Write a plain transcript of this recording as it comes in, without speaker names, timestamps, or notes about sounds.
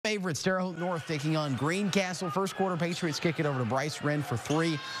favorites, Terre Haute North taking on Greencastle. First quarter, Patriots kick it over to Bryce Wren for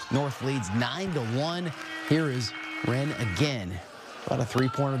 3. North leads 9-1. Here is Wren again. About a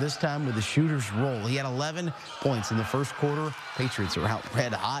three-pointer this time with the shooter's roll. He had 11 points in the first quarter. Patriots are out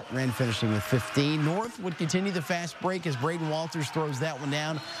red hot. Wren finishing with 15. North would continue the fast break as Braden Walters throws that one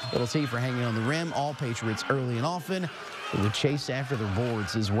down. Little T for hanging on the rim. All Patriots early and often. They would chase after their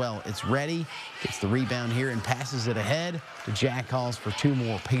boards as well. It's ready. Gets the rebound here and passes it ahead to Jack Halls for 2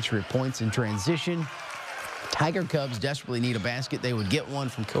 more Patriot points in transition. Tiger Cubs desperately need a basket. They would get one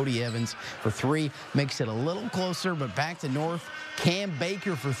from Cody Evans for 3. Makes it a little closer, but back to North. Cam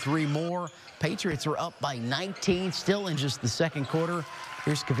Baker for 3 more. Patriots are up by 19, still in just the second quarter.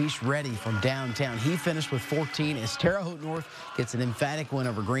 Here's Kavish Reddy from downtown. He finished with 14 as Terre Haute North gets an emphatic win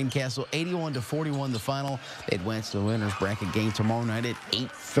over Greencastle, 81-41 the final. They advance to the winners bracket game tomorrow night at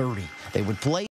 8:30. They would play